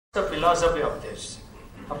The philosophy of this.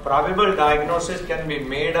 A probable diagnosis can be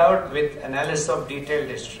made out with analysis of detailed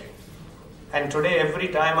history. And today, every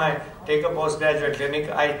time I take a postgraduate clinic,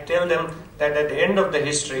 I tell them that at the end of the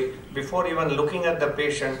history, before even looking at the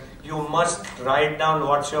patient, you must write down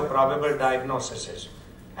what's your probable diagnosis is.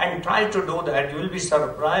 And try to do that. You will be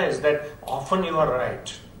surprised that often you are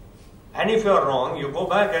right. And if you are wrong, you go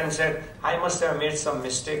back and say, I must have made some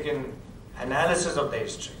mistake in analysis of the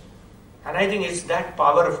history. And I think it's that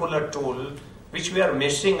powerful a tool which we are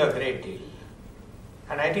missing a great deal.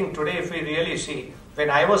 And I think today, if we really see,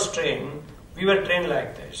 when I was trained, we were trained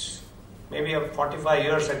like this, maybe 45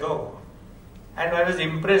 years ago. And I was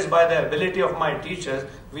impressed by the ability of my teachers,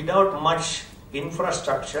 without much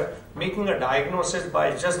infrastructure, making a diagnosis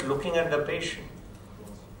by just looking at the patient.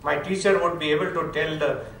 My teacher would be able to tell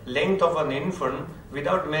the length of an infant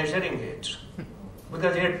without measuring it,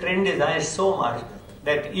 because he had trained his eyes so much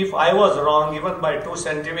that if I was wrong, even by 2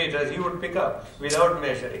 centimeters, he would pick up without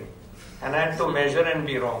measuring. And I had to measure and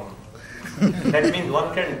be wrong. That means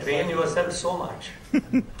one can train yourself so much.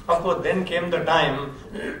 Of course, then came the time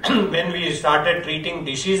when we started treating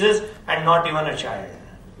diseases and not even a child.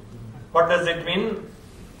 What does it mean?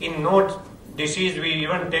 In no disease we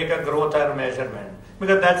even take a growth or measurement,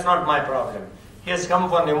 because that's not my problem. He has come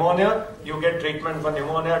for pneumonia, you get treatment for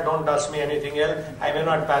pneumonia, don't ask me anything else, I may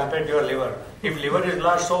not palpate your liver. If liver is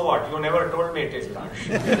large, so what? You never told me it is large.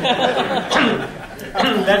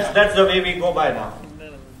 That's the way we go by now.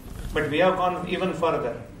 But we have gone even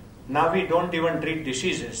further. Now we don't even treat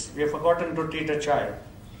diseases. We have forgotten to treat a child.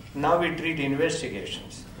 Now we treat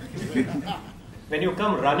investigations. When you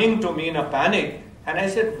come running to me in a panic, and I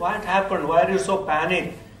said, what happened? Why are you so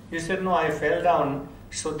panicked? You said, no, I fell down.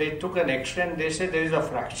 So they took an X-ray and they said there is a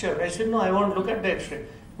fracture. I said, no, I won't look at the X-ray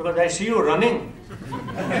because I see you running.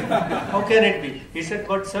 How can it be? He said,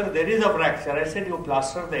 but sir, there is a fracture. I said, you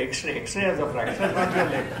plaster the X-ray. X-ray has a fracture, not your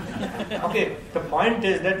leg. Okay, the point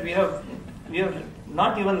is that we are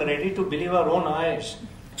not even ready to believe our own eyes.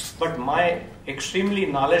 But my extremely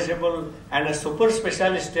knowledgeable and a super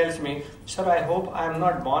specialist tells me, sir, I hope I am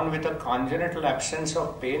not born with a congenital absence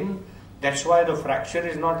of pain. That's why the fracture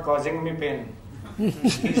is not causing me pain.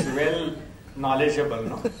 He's well knowledgeable,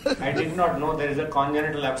 no? I did not know there is a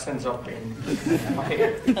congenital absence of pain.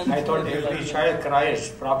 Okay. I thought every child cries,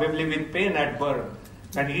 probably with pain at birth.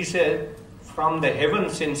 And he said, from the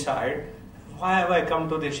heavens inside, why have I come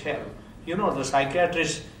to this hell? You know, the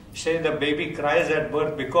psychiatrists say the baby cries at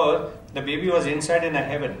birth because the baby was inside in a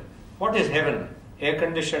heaven. What is heaven?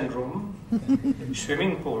 Air-conditioned room,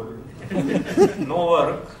 swimming pool, no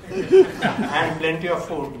work, and plenty of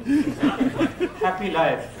food. Happy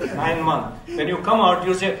life, 9 months. When you come out,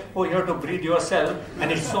 you say, oh, you have to breathe yourself,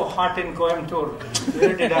 and it's so hot in Coimbatore.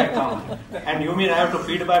 Where did I come? And you mean I have to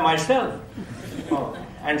feed by myself? Oh,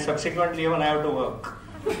 and subsequently even I have to work.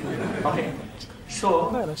 Okay.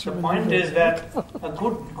 So, the point is that a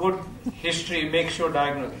good history makes your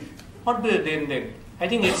diagnosis. What do you think? I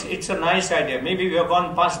think it's a nice idea. Maybe we have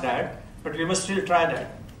gone past that, but we must still try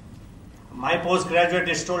that. My postgraduate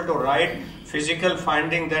is told to write physical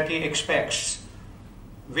finding that he expects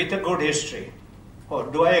with a good history. Oh,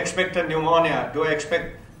 do I expect a pneumonia? Do I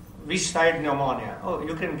expect which side pneumonia? Oh,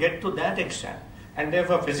 you can get to that extent. And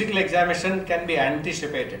therefore physical examination can be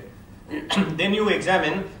anticipated. Then you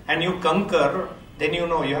examine and you concur, then you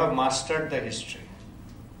know you have mastered the history.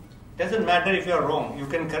 Doesn't matter if you are wrong, you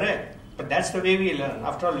can correct. But that's the way we learn.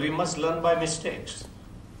 After all, we must learn by mistakes.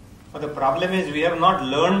 But the problem is we have not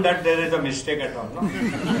learned that there is a mistake at all. No?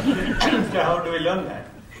 So how do we learn that?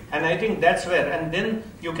 And I think that's where. And then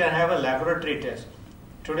you can have a laboratory test.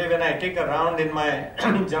 Today when I take a round in my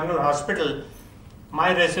general hospital,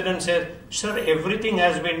 my resident says, sir, everything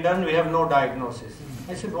has been done, we have no diagnosis.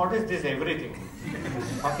 I said, what is this everything?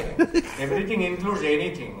 Okay. Everything includes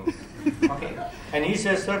anything. Okay. And he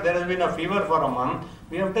says, sir, there has been a fever for a month.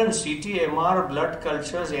 We have done CT, MR, blood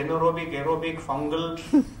cultures, anaerobic, aerobic, fungal.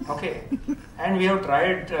 Okay. And we have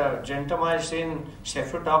tried gentamicin,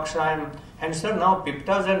 cefuroxime, and sir, now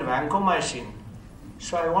piptas and vancomycin.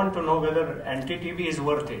 So I want to know whether anti-TB is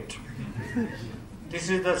worth it. This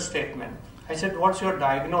is the statement. I said, what's your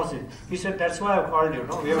diagnosis? He said, that's why I called you.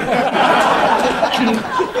 No?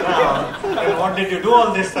 Now, what did you do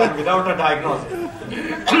all this time without a diagnosis?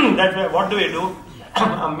 That's why, what do we do?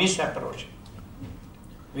 A misapproach.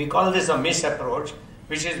 We call this a misapproach,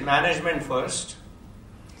 which is management first.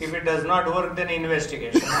 If it does not work, then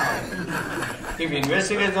investigation. If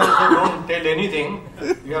investigators also don't tell anything,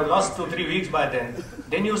 you have lost 2-3 weeks by then.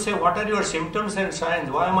 Then you say, what are your symptoms and signs?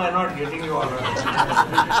 Why am I not getting you all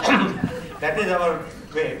right? That is our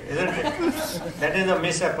way, isn't it? That is a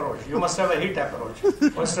misapproach. You must have a hit approach.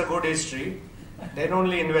 First a good history, then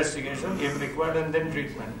only investigation, if required, and then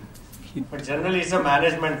treatment. But generally it's a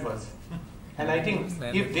management first. And I think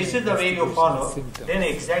if this is the way you follow, then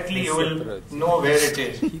exactly you will know where it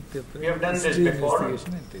is. We have done this before.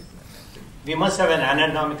 We must have an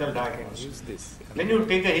anatomical diagnosis. When you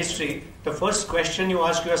take a history, the first question you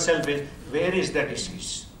ask yourself is, where is the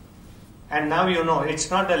disease? And now you know it's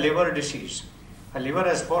not a liver disease. A liver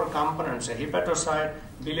has 4 components: a hepatocyte,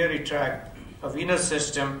 biliary tract, a venous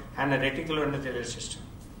system, and a reticuloendothelial system.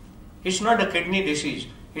 It's not a kidney disease.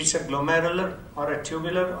 It's a glomerular or a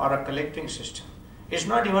tubular or a collecting system. It's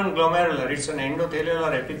not even glomerular. It's an endothelial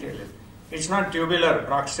or epithelial. It's not tubular,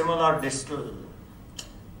 proximal or distal.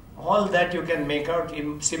 All that you can make out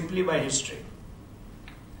simply by history.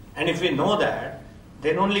 And if we know that,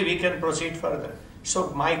 then only we can proceed further. So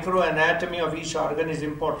microanatomy of each organ is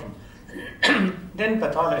important. Then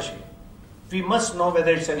pathology. We must know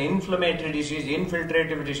whether it's an inflammatory disease,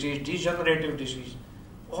 infiltrative disease, degenerative disease,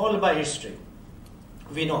 all by history.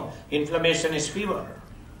 We know inflammation is fever,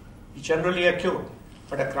 generally acute,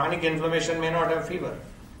 but a chronic inflammation may not have fever.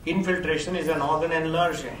 Infiltration is an organ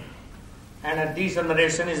enlarging, and a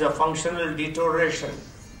degeneration is a functional deterioration.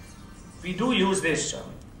 We do use this term.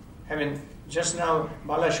 I mean, just now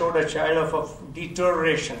Bala showed a child of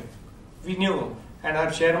deterioration. We knew, and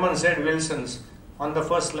our chairman said Wilson's on the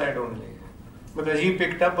first slide only, because he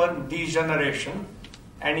picked up a degeneration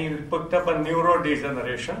and he picked up a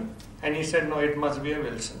neurodegeneration, and he said, no, it must be a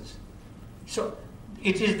Wilson's. So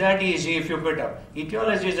it is that easy if you put up.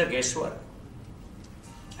 Etiology is a guesswork,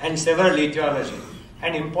 and several etiology.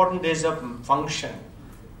 And important is a function.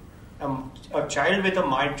 A child with a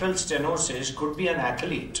mitral stenosis could be an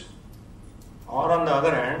athlete, or on the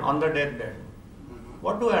other hand, on the deathbed.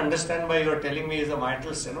 What do I understand by your telling me is a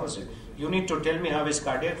mitral stenosis? You need to tell me how his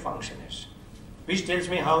cardiac function is, which tells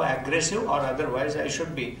me how aggressive or otherwise I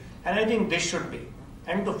should be. And I think this should be.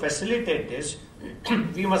 And to facilitate this,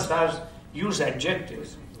 we must use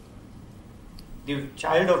adjectives. The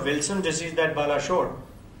child of Wilson disease that Bala showed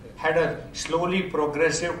had a slowly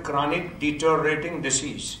progressive chronic deteriorating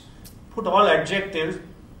disease. Put all adjectives,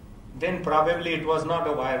 then probably it was not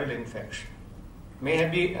a viral infection.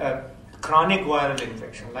 Maybe a chronic viral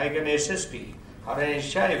infection like an SSP or an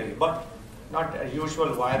HIV, but not a usual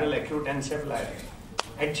viral acute encephalitis.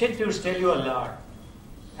 Adjectives tell you a lot.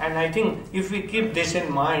 And I think if we keep this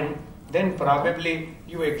in mind, then probably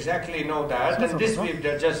you exactly know that. And this we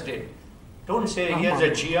just did. Don't say he has a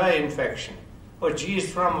GI infection, or G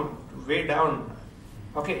is from way down.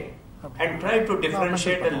 Okay. And try to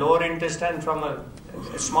differentiate a lower intestine from a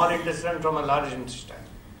small intestine from a large intestine.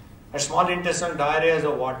 A small intestinal diarrhea is a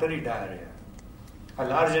watery diarrhea. A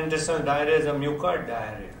large intestinal diarrhea is a mucoid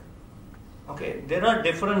diarrhea. Okay. There are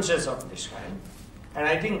differences of this kind. And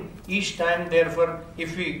I think each time, therefore,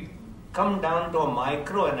 if we come down to a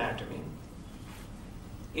microanatomy,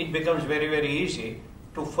 it becomes very, very easy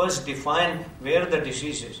to first define where the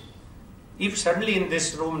disease is. If suddenly in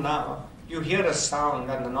this room now, you hear a sound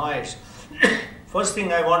and a noise, first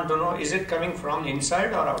thing I want to know, is it coming from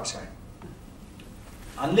inside or outside?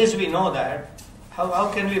 Unless we know that,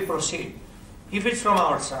 how can we proceed? If it's from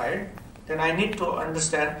outside, then I need to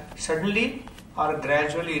understand suddenly or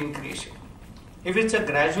gradually increasing. If it's a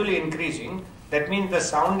gradually increasing, that means the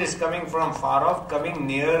sound is coming from far off, coming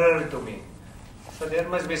nearer to me. So there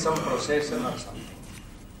must be some procession or something.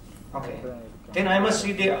 Okay. Then I must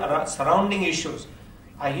see the surrounding issues.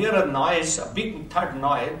 I hear a noise, a big thud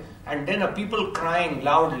noise, and then a people crying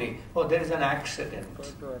loudly. Oh, there is an accident.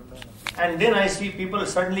 And then I see people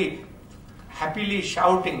suddenly happily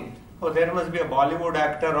shouting. Oh, there must be a Bollywood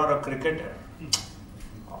actor or a cricketer.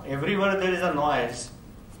 Everywhere there is a noise.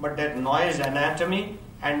 But that noise anatomy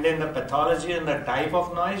and then the pathology and the type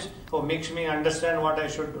of noise makes me understand what I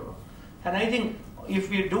should do. And I think if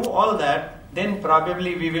we do all that, then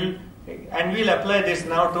probably we will, and we'll apply this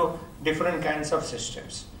now to different kinds of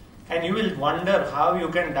systems. And you will wonder how you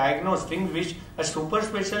can diagnose things which a super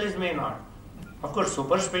specialist may not. Of course,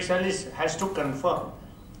 super specialist has to confirm.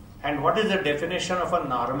 And what is the definition of a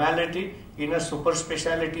normality in a super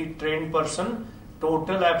specialty trained person?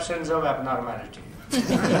 Total absence of abnormality.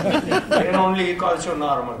 Then only he calls you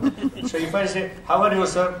normal. So if I say, how are you,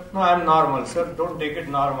 sir? No, I am normal. Sir, don't take it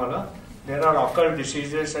normal. Huh? There are occult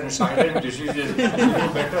diseases and silent diseases. You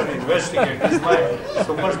better investigate. My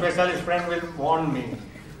super specialist friend will warn me.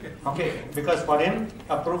 Okay, because for him,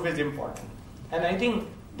 a proof is important. And I think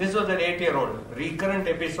this was an 8-year-old. Recurrent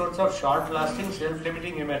episodes of short-lasting,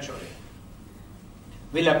 self-limiting hematuria.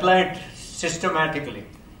 We'll apply it systematically.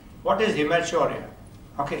 What is hematuria?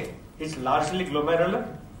 Okay. It's largely glomerular,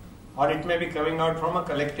 or it may be coming out from a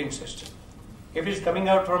collecting system. If it's coming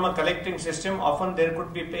out from a collecting system, often there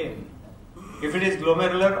could be pain. If it is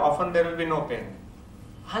glomerular, often there will be no pain.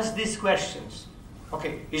 Ask these questions.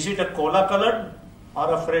 Okay, is it a cola colored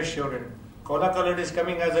or a fresh urine? Cola colored is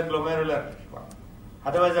coming as a glomerular one.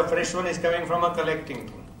 Otherwise, the fresh one is coming from a collecting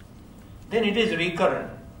thing. Then it is recurrent.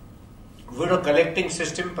 Would a collecting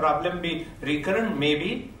system problem be recurrent?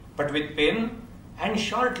 Maybe, but with pain and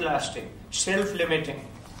short lasting, self-limiting.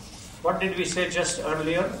 What did we say just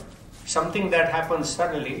earlier? Something that happens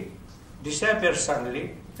suddenly, disappears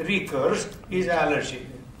suddenly, recurs, is allergy.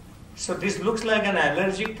 So this looks like an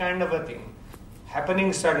allergic kind of a thing.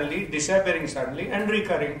 Happening suddenly, disappearing suddenly, and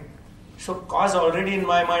recurring. So cause already in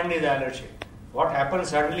my mind is allergy. What happens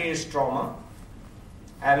suddenly is trauma,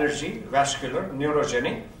 allergy, vascular,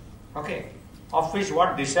 neurogenic. Okay, of which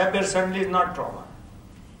what disappears suddenly is not trauma.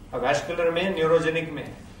 A vascular may, neurogenic may.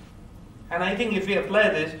 And I think if we apply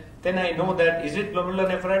this, then I know that is it glomerular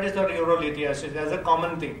nephritis or urolithiasis as a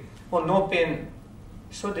common thing. Oh, no pain.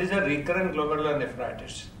 So this is a recurrent glomerular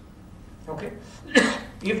nephritis. Okay.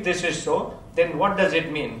 If this is so, then what does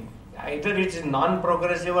it mean? Either it is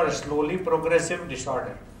non-progressive or a slowly progressive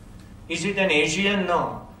disorder. Is it an Asian?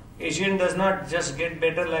 No. Asian does not just get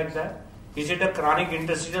better like that. Is it a chronic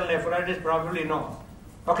interstitial nephritis? Probably no.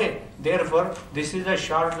 Okay. Therefore, this is a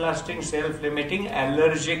short-lasting, self-limiting,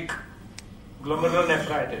 allergic glomerular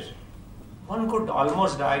nephritis. One could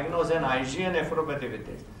almost diagnose an IgA nephropathy with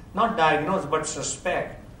this. Not diagnose, but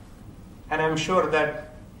suspect. And I'm sure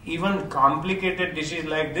that even complicated disease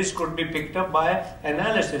like this could be picked up by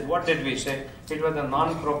analysis. What did we say? It was a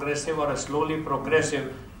non-progressive or a slowly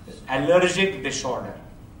progressive allergic disorder.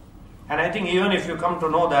 And I think even if you come to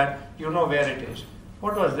know that, you know where it is.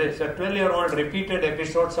 What was this? A 12-year-old repeated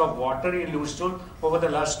episodes of watery loose stool over the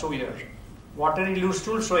last 2 years. Watery loose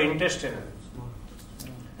stool, so intestinal.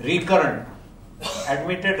 Recurrent.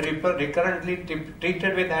 Admitted recurrently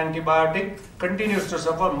treated with antibiotic, continues to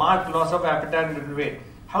suffer marked loss of appetite and weight.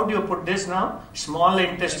 How do you put this now? Small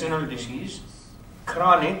intestinal disease,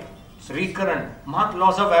 chronic, recurrent, marked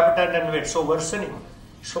loss of appetite and weight, so worsening.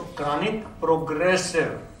 So chronic,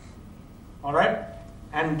 progressive, alright?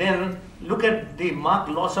 And then look at the marked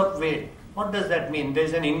loss of weight. What does that mean? There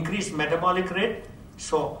is an increased metabolic rate,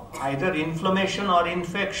 so either inflammation or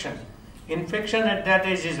infection. Infection at that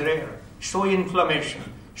age is rare, so inflammation.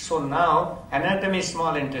 So now anatomy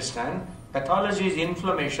small intestine, pathology is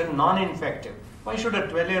inflammation, non-infective. Why should a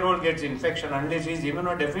 12-year-old get infection unless he is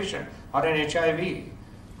immunodeficient or an HIV?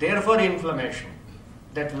 Therefore inflammation.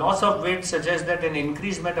 That loss of weight suggests that an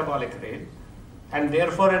increased metabolic rate and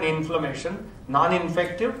therefore an inflammation,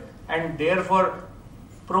 non-infective and therefore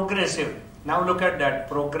progressive. Now look at that,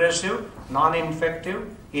 progressive,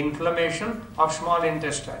 non-infective, inflammation of small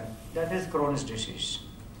intestine. That is Crohn's disease.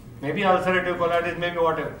 Maybe ulcerative colitis, maybe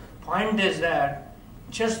whatever. Point is that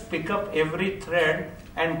just pick up every thread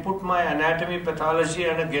and put my anatomy, pathology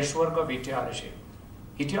and a guesswork of etiology.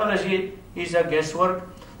 Etiology is a guesswork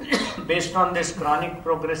based on this chronic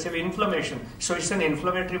progressive inflammation. So it's an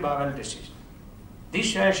inflammatory bowel disease. This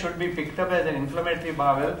child should be picked up as an inflammatory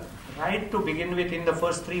bowel right to begin with in the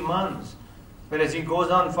first 3 months. Whereas he goes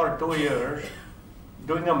on for 2 years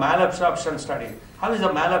doing a malabsorption study. How is a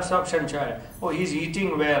malabsorption child? Oh, he's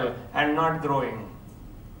eating well and not growing.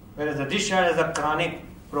 Whereas this child has a chronic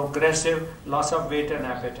progressive loss of weight and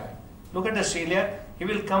appetite. Look at the celiac. He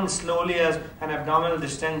will come slowly as an abdominal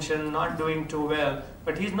distension, not doing too well,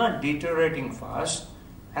 but he's not deteriorating fast.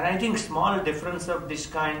 And I think small difference of this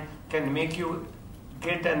kind can make you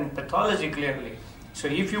get an pathology clearly. So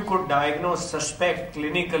if you could diagnose, suspect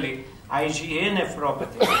clinically IgA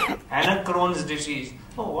nephropathy and a Crohn's disease,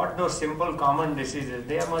 oh, what those simple common diseases,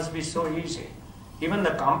 they must be so easy. Even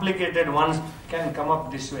the complicated ones can come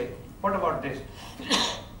up this way. What about this?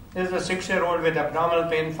 There's a 6-year-old with abdominal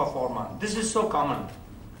pain for 4 months. This is so common.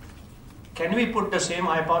 Can we put the same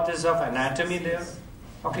hypothesis of anatomy there?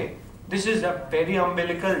 Okay, this is a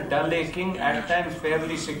periumbilical dull aching, at times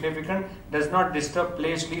fairly significant, does not disturb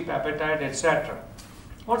play, sleep, appetite, etc.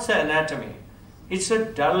 What's the anatomy? It's a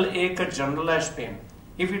dull ache, a generalized pain.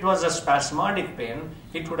 If it was a spasmodic pain,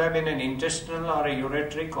 it would have been an intestinal or a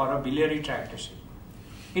ureteric or a biliary tract disease.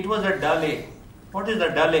 It was a dull ache. What is the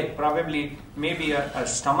dull ache? Probably maybe a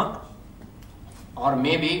stomach, or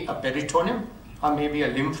maybe a peritoneum, or maybe a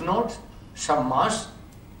lymph node, some mass.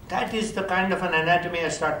 That is the kind of an anatomy I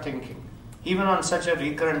start thinking, even on such a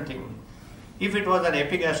recurrent thing. If it was an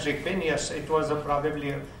epigastric pain, yes, it was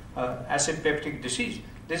probably a acid peptic disease.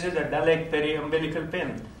 This is a dull ache periumbilical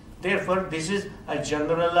pain. Therefore, this is a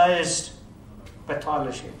generalized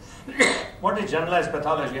pathology. what is generalized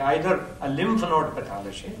pathology? Either a lymph node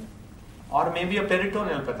pathology or maybe a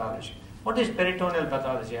peritoneal pathology. What is peritoneal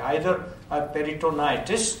pathology? Either a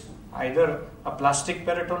peritonitis, either a plastic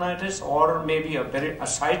peritonitis or maybe a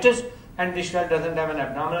ascites, and this child doesn't have an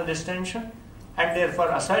abdominal distension and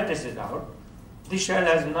therefore ascites is out. This child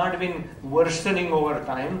has not been worsening over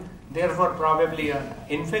time, therefore probably an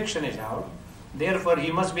infection is out. Therefore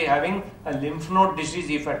he must be having a lymph node disease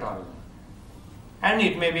if at all. And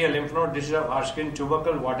it may be a lymph node disease of Hodgkin,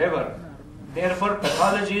 tubercle, whatever. Therefore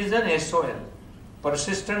pathology is an SOL,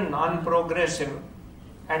 persistent, non-progressive,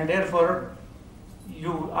 and therefore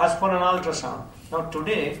you ask for an ultrasound. Now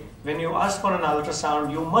today, when you ask for an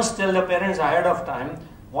ultrasound, you must tell the parents ahead of time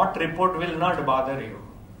what report will not bother you.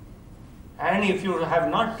 And if you have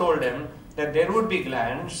not told them that there would be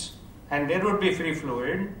glands and there would be free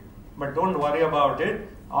fluid, but don't worry about it,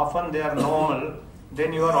 often they are normal,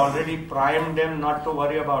 then you are already primed them not to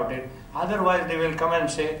worry about it. Otherwise they will come and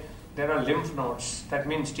say, there are lymph nodes, that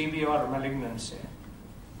means TB or malignancy.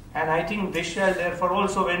 And I think this child therefore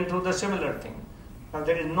also went through the similar thing. Now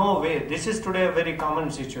there is no way, this is today a very common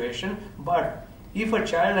situation, but if a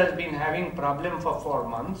child has been having problem for 4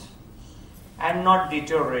 months and not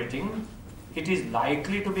deteriorating, it is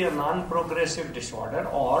likely to be a non-progressive disorder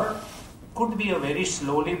or could be a very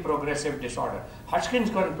slowly progressive disorder. Hodgkin's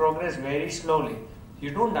can progress very slowly.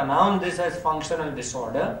 You don't announce this as functional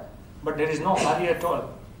disorder, but there is no hurry at all.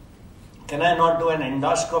 Can I not do an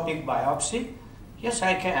endoscopic biopsy? Yes,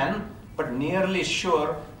 I can, but nearly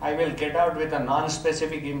sure I will get out with a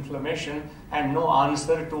non-specific inflammation and no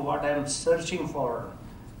answer to what I am searching for.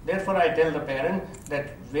 Therefore, I tell the parent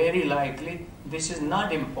that very likely this is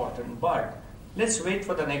not important, but let's wait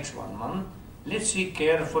for the next 1 month. Let's see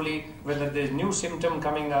carefully whether there is new symptom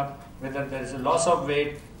coming up, whether there is a loss of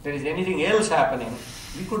weight, there is anything else happening.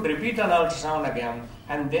 We could repeat an ultrasound again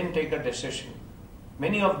and then take a decision.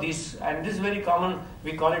 Many of these, and this is very common,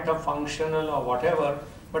 we call it a functional or whatever,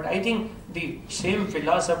 but I think the same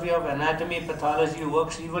philosophy of anatomy pathology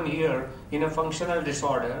works even here in a functional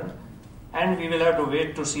disorder, and we will have to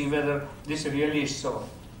wait to see whether this really is so.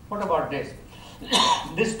 What about this?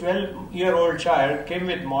 This 12-year-old child came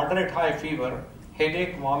with moderate high fever,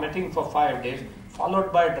 headache, vomiting for 5 days,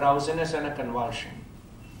 followed by drowsiness and a convulsion.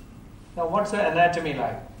 Now what's the anatomy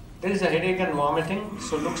like? There is a headache and vomiting,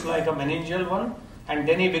 so looks like a meningeal one, and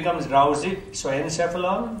then he becomes drowsy, so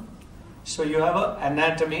encephalon. So you have an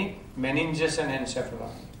anatomy, meninges and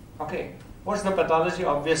encephalon. Okay, what's the pathology?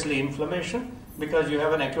 Obviously inflammation, because you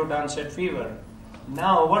have an acute onset fever.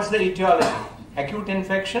 Now what's the etiology? Acute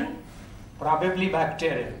infection? Probably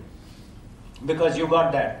bacterial, because you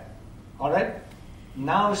got that. Alright?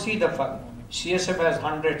 Now see the fun. CSF has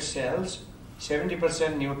 100 cells, 70%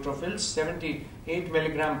 neutrophils, 78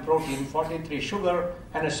 milligram protein, 43 sugar,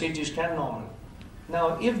 and a CT scan normal.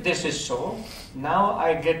 Now if this is so, now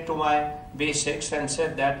I get to my basics and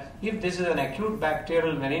said that if this is an acute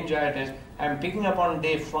bacterial meningitis, I am picking up on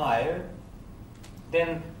day 5,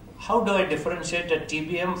 then how do I differentiate a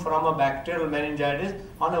TBM from a bacterial meningitis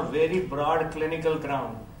on a very broad clinical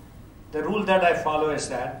ground? The rule that I follow is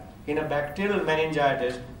that in a bacterial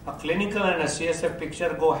meningitis, a clinical and a CSF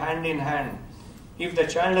picture go hand in hand. If the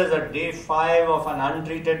child has a day 5 of an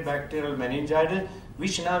untreated bacterial meningitis,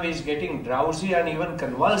 which now is getting drowsy and even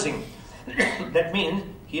convulsing, that means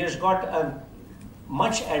he has got a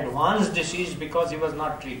much advanced disease because he was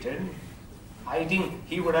not treated. I think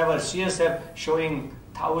he would have a CSF showing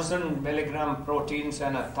 1000 milligram proteins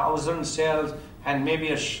and 1000 cells and maybe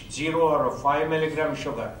a 0 or a 5 milligram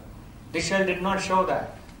sugar. This cell did not show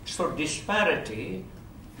that. So disparity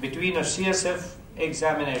between a CSF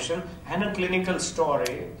examination and a clinical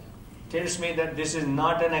story tells me that this is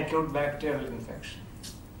not an acute bacterial infection.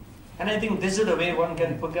 And I think this is the way one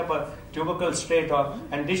can pick up a tubercle straight off,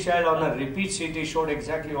 and this child on a repeat CT showed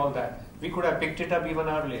exactly all that. We could have picked it up even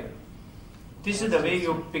earlier. This is the way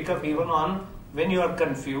you pick up even on when you are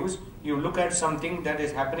confused. You look at something that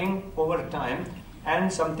is happening over time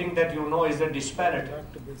and something that you know is a disparity.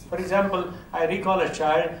 For example, I recall a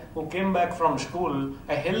child who came back from school,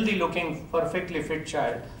 a healthy looking, perfectly fit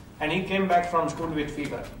child, and he came back from school with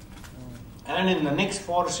fever. And in the next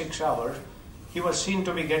 4 or 6 hours, he was seen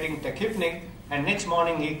to be getting tachypnic, and next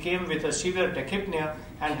morning he came with a severe tachypnea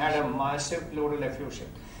and had a massive pleural effusion.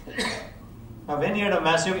 Now when he had a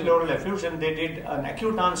massive pleural effusion, they did an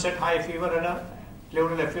acute onset high fever and a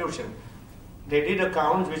pleural effusion. They did a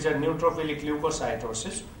count which are neutrophilic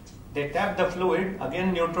leukocytosis. They tapped the fluid,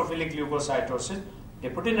 again neutrophilic leukocytosis. They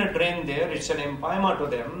put in a drain there, it's an empyema to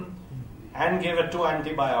them, and gave a 2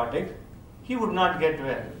 antibiotic. He would not get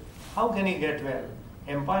well. How can he get well?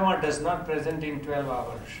 Empyema does not present in 12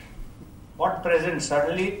 hours. What presents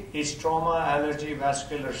suddenly is trauma, allergy,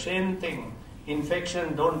 vascular, same thing.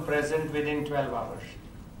 Infection don't present within 12 hours.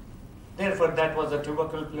 Therefore, that was a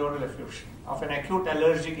tubercle pleural effusion of an acute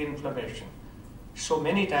allergic inflammation. So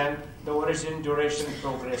many times, the origin, duration,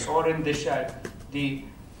 progress, or in this child, the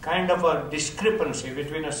kind of a discrepancy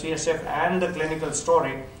between a CSF and the clinical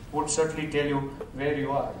story would certainly tell you where you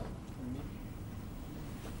are.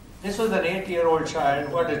 This was an 8-year-old child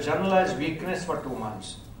who had a generalized weakness for 2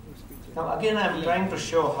 months. Now again, I am trying to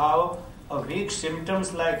show how a weak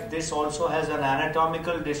symptoms like this also has an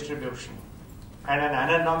anatomical distribution and an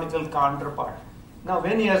anatomical counterpart. Now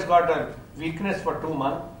when he has got a weakness for 2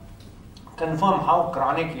 months, confirm how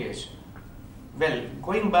chronic he is. Well,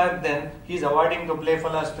 going back then, he is avoiding to play for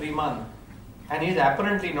last 3 months and he is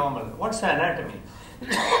apparently normal. What's the anatomy?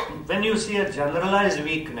 When you see a generalized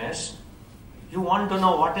weakness, you want to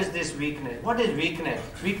know what is this weakness. What is weakness?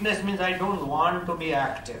 Weakness means I don't want to be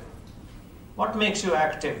active. What makes you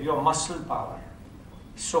active? Your muscle power.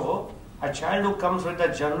 So, a child who comes with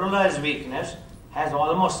a generalized weakness has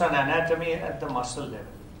almost an anatomy at the muscle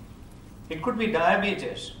level. It could be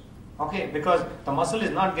diabetes, okay, because the muscle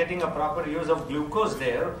is not getting a proper use of glucose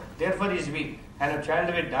there, therefore is weak. And a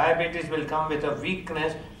child with diabetes will come with a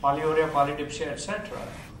weakness, polyuria, polydipsia, etc.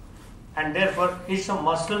 And therefore it's a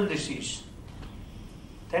muscle disease.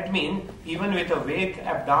 That means even with a vague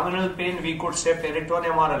abdominal pain, we could say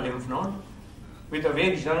peritoneum or a lymph node. With a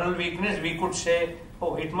vague general weakness, we could say,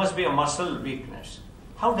 oh, it must be a muscle weakness.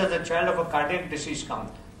 How does a child of a cardiac disease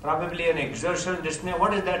come? Probably an exertional dyspnea.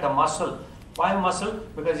 What is that? A muscle. Why muscle?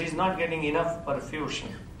 Because he's not getting enough perfusion.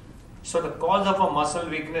 So the cause of a muscle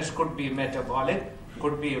weakness could be metabolic,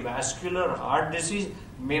 could be vascular, heart disease,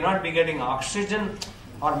 may not be getting oxygen,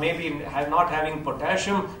 or maybe not having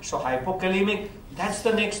potassium, so hypokalemic. That's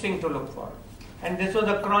the next thing to look for. And this was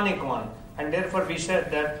a chronic one. And therefore we said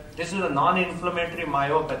that this is a non-inflammatory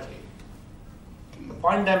myopathy. The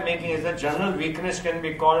point I'm making is that general weakness can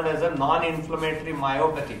be called as a non-inflammatory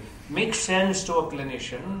myopathy. Makes sense to a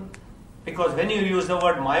clinician, because when you use the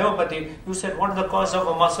word myopathy, you said, what is the cause of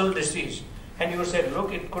a muscle disease? And you said,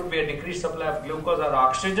 look, it could be a decreased supply of glucose or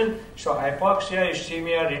oxygen, so hypoxia,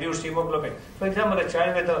 ischemia, reduced hemoglobin. For example, a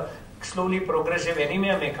child with a slowly progressive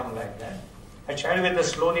anemia may come like that. A child with a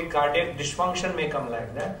slowly cardiac dysfunction may come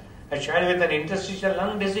like that. A child with an interstitial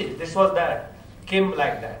lung disease, this was that, came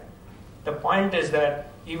like that. The point is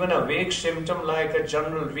that even a vague symptom like a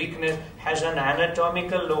general weakness has an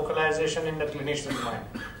anatomical localization in the clinician's mind.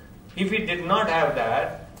 If he did not have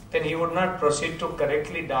that, then he would not proceed to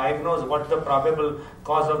correctly diagnose what the probable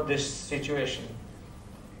cause of this situation.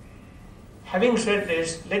 Having said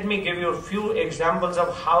this, let me give you a few examples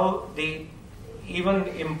of how the even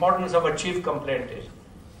importance of a chief complaint is.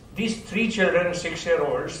 These 3 children,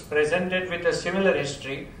 6-year-olds, presented with a similar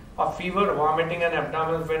history of fever, vomiting and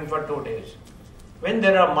abdominal pain for 2 days. When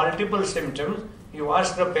there are multiple symptoms, you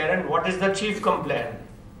ask the parent, what is the chief complaint?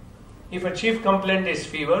 If a chief complaint is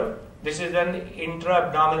fever, this is an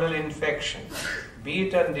intra-abdominal infection, be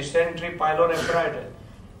it a dysentery, pyelonephritis.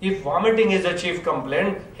 If vomiting is the chief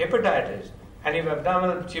complaint, hepatitis. And if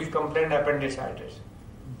abdominal chief complaint, appendicitis.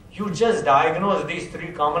 You just diagnose these 3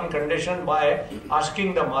 common conditions by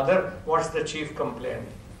asking the mother, what's the chief complaint?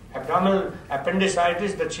 Abdominal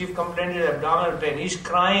appendicitis, the chief complaint is abdominal pain. He's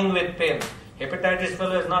crying with pain. Hepatitis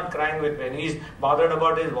fellow is not crying with pain. He's bothered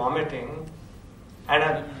about his vomiting. And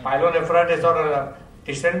a pyelonephritis or a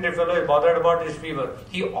dysentery fellow is bothered about his fever.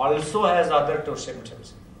 He also has other 2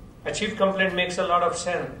 symptoms. A chief complaint makes a lot of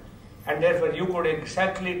sense. And therefore you could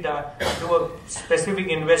exactly do a specific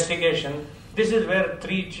investigation. This is where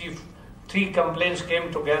 3 complaints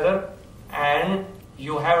came together and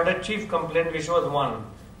you have a chief complaint which was 1.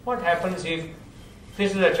 What happens if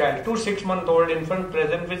this is a child, 2 6-month-old infant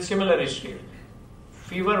present with similar history?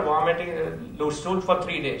 Fever, vomiting, loose stool for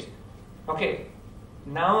 3 days. Okay.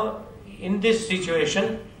 Now in this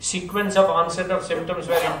situation, sequence of onset of symptoms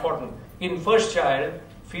were important. In first child,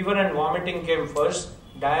 fever and vomiting came first,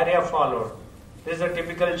 diarrhea followed. This is a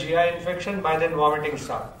typical GI infection, by then vomiting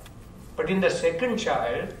stopped. But in the second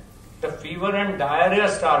child, the fever and diarrhea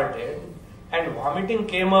started and vomiting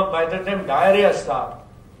came up by the time diarrhea stopped.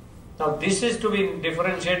 Now this is to be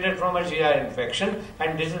differentiated from a GI infection,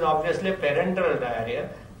 and this is obviously a parenteral diarrhea.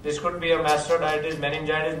 This could be a mastocytitis,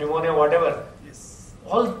 meningitis, pneumonia, whatever. Yes.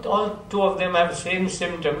 All 2 of them have same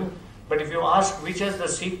symptom, but if you ask which is the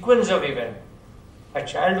sequence of event, a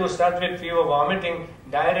child who starts with fever, vomiting,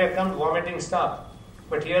 diarrhea comes, vomiting stops.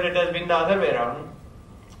 But here it has been the other way around.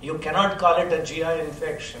 You cannot call it a GI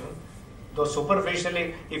infection, though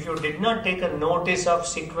superficially, if you did not take a notice of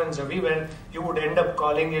sequence of event, you would end up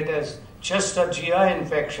calling it as just a GI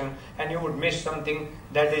infection, and you would miss something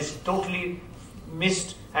that is totally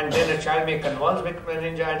missed, and then a child may convulse with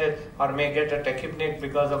meningitis or may get a tachypneic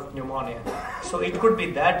because of pneumonia. So it could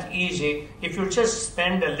be that easy if you just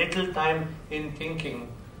spend a little time in thinking.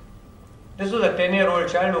 This was a 10-year-old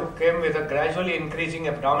child who came with a gradually increasing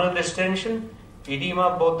abdominal distension, edema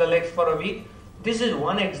of both the legs for a week. This is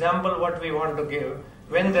one example what we want to give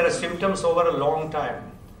when there are symptoms over a long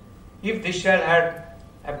time. If this child had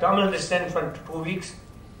abdominal distension for 2 weeks,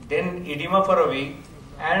 then edema for a week,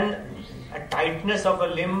 and a tightness of a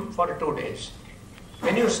limb for 2 days.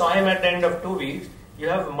 When you saw him at the end of 2 weeks, you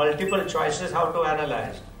have multiple choices how to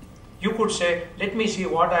analyze. You could say, let me see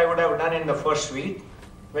what I would have done in the first week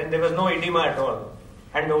when there was no edema at all,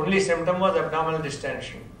 and the only symptom was abdominal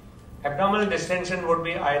distension. Abdominal distension would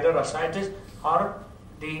be either ascites or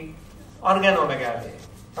the organomegaly.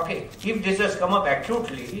 Okay, if this has come up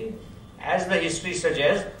acutely, as the history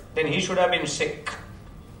suggests, then he should have been sick.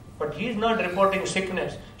 But he is not reporting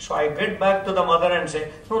sickness. So I get back to the mother and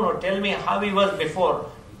say, no, tell me how he was before.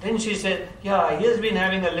 Then she said, yeah, he has been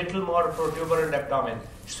having a little more protuberant abdomen.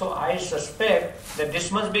 So I suspect that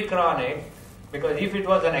this must be chronic, because if it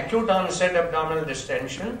was an acute onset abdominal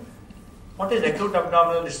distension, what is acute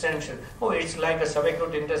abdominal distension? Oh, it's like a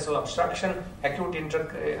subacute intestinal obstruction, acute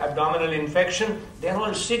abdominal infection. They are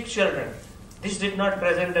all sick children. This did not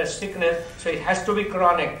present as sickness, so it has to be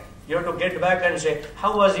chronic. You have to get back and say,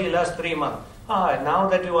 how was he last 3 months? Now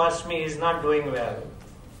that you ask me, he's not doing well.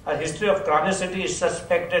 A history of chronicity is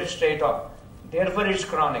suspected straight off. Therefore, it's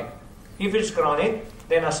chronic. If it's chronic,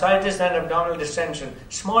 then ascites and abdominal distension.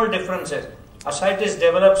 Small differences. Ascites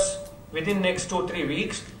develops within next 2-3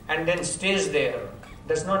 weeks and then stays there.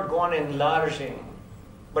 Does not go on enlarging.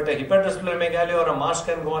 But a hepatosplenomegaly or a mass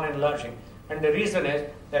can go on enlarging. And the reason is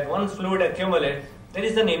that once fluid accumulates, there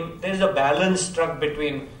is a balance struck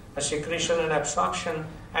between a secretion and absorption,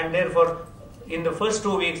 and therefore in the first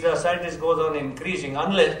 2 weeks the ascites goes on increasing,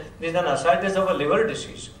 unless there is an ascites of a liver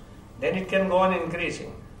disease. Then it can go on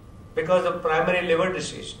increasing because of primary liver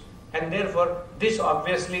disease. And therefore this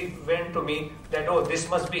obviously went to me that, oh, this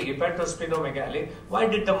must be hepatosplenomegaly. Why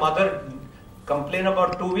did the mother complain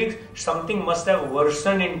about 2 weeks? Something must have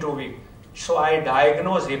worsened in 2 weeks. So I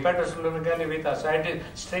diagnosed hepatosplenomegaly with ascites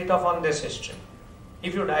straight off on this history.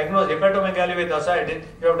 If you diagnose hepatomegaly with ascites,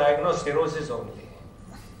 you have diagnosed cirrhosis only.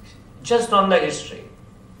 Just on the history.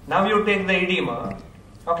 Now you take the edema.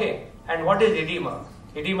 Okay, and what is edema?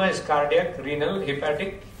 Edema is cardiac, renal,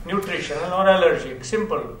 hepatic, nutritional or allergic.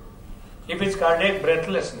 Simple. If it's cardiac,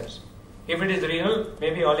 breathlessness. If it is renal,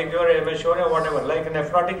 maybe oliguria, hematuria, whatever, like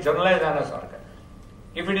nephrotic generalized anasarca.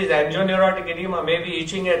 If it is angioneurotic edema, maybe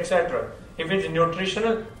itching, etc. If it's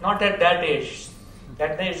nutritional, not at that age.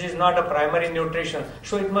 That age is not a primary nutrition.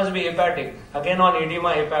 So it must be hepatic. Again on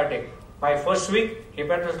edema, hepatic. My first week,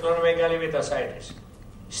 hepatosplenomegaly with ascites.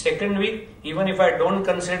 Second week, even if I don't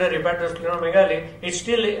consider hepatosplenomegaly, it's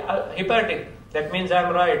still hepatic. That means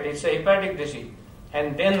I'm right. It's a hepatic disease.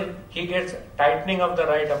 And then he gets tightening of the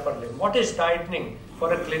right upper limb. What is tightening?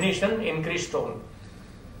 For a clinician, increased tone.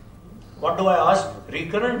 What do I ask?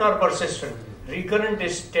 Recurrent or persistent? Recurrent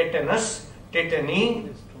is tetanus,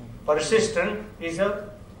 tetany. Persistent is a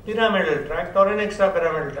pyramidal tract or an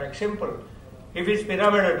extrapyramidal tract. Simple. If it's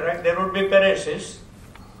pyramidal tract, there would be paresis,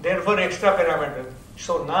 therefore extrapyramidal.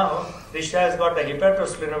 So now this has got a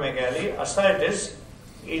hepatosplenomegaly, ascites,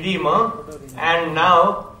 edema, and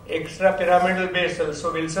now extrapyramidal basal.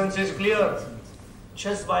 So Wilson's is clear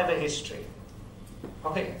just by the history.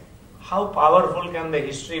 Okay, how powerful can the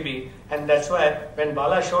history be? And that's why when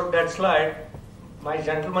Bala showed that slide, my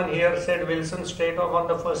gentleman here said Wilson straight off on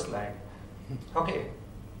the first slide. Okay,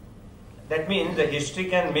 that means the history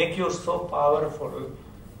can make you so powerful.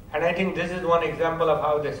 And I think this is one example of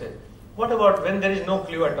how this is. What about when there is no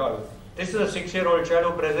clue at all? This is a 6-year-old child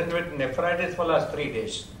who presented with nephritis for last 3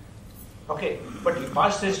 days. Okay, but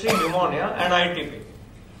past history, pneumonia and ITP.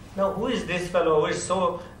 Now who is this fellow who is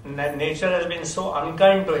so, nature has been so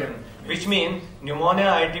unkind to him, which means pneumonia,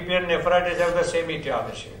 ITP and nephritis have the same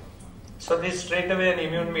etiology. So this is straight away an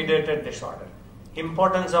immune mediated disorder.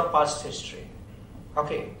 Importance of past history.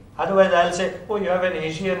 Okay, otherwise I'll say, oh, you have an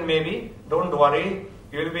Asian maybe, don't worry,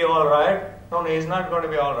 you will be alright. No, he's not going to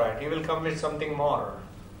be alright, he will come with something more.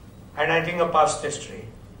 And I think a past history.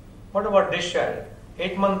 What about this child?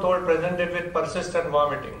 8-month-old presented with persistent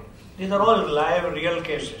vomiting. These are all live, real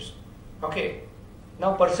cases. Okay.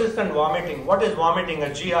 Now persistent vomiting. What is vomiting?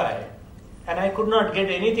 A GI. And I could not get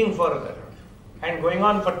anything further. And going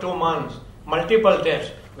on for 2 months, multiple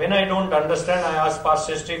tests. When I don't understand, I ask past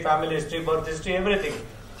history, family history, birth history, everything.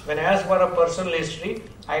 When I asked for a personal history,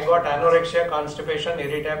 I got anorexia, constipation,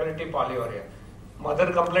 irritability, polyuria.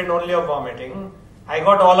 Mother complained only of vomiting. I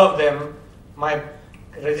got all of them. My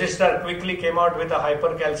registrar quickly came out with a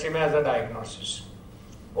hypercalcemia as a diagnosis.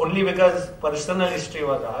 Only because personal history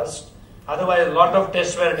was asked. Otherwise, a lot of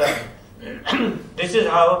tests were done. This is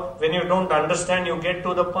how, when you don't understand, you get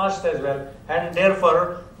to the past as well. And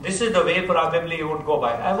therefore, this is the way probably you would go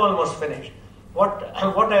by. I've almost finished. What I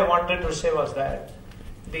wanted to say was that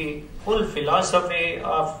the whole philosophy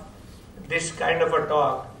of this kind of a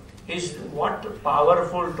talk is what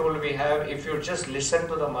powerful tool we have if you just listen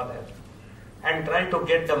to the mother and try to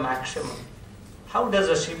get the maximum. How does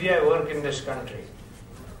a CBI work in this country?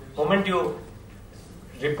 Moment you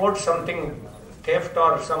report something, theft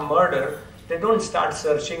or some murder, they don't start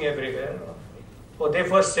searching everywhere. Oh, they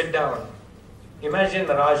first sit down. Imagine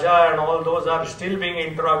Raja and all those are still being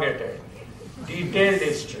interrogated. Detailed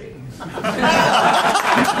history. Then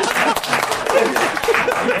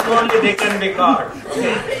only they can be caught.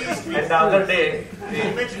 And the other day,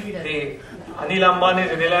 the Anil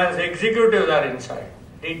Ambani's Reliance executives are inside.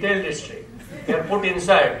 Detailed history. They are put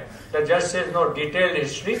inside. The judge says, no, detailed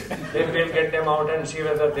history. Then we'll get them out and see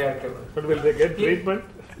whether they are killed. But will they get treatment?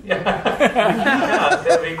 Yeah,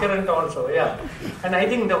 they're recurrent also, yeah. And I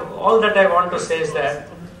think all that I want to say is that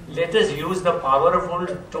let us use the powerful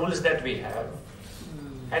tools that we have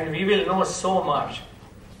and we will know so much.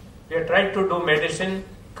 We have tried to do medicine,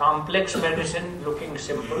 complex medicine, looking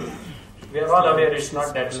simple. We are all aware it's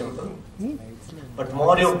not that simple. But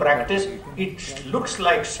more you practice, it looks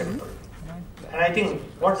like simple. And I think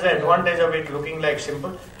what's the advantage of it looking like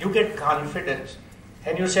simple? You get confidence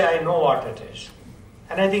and you say, I know what it is.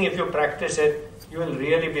 And I think if you practice it, you will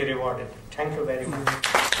really be rewarded. Thank you very much.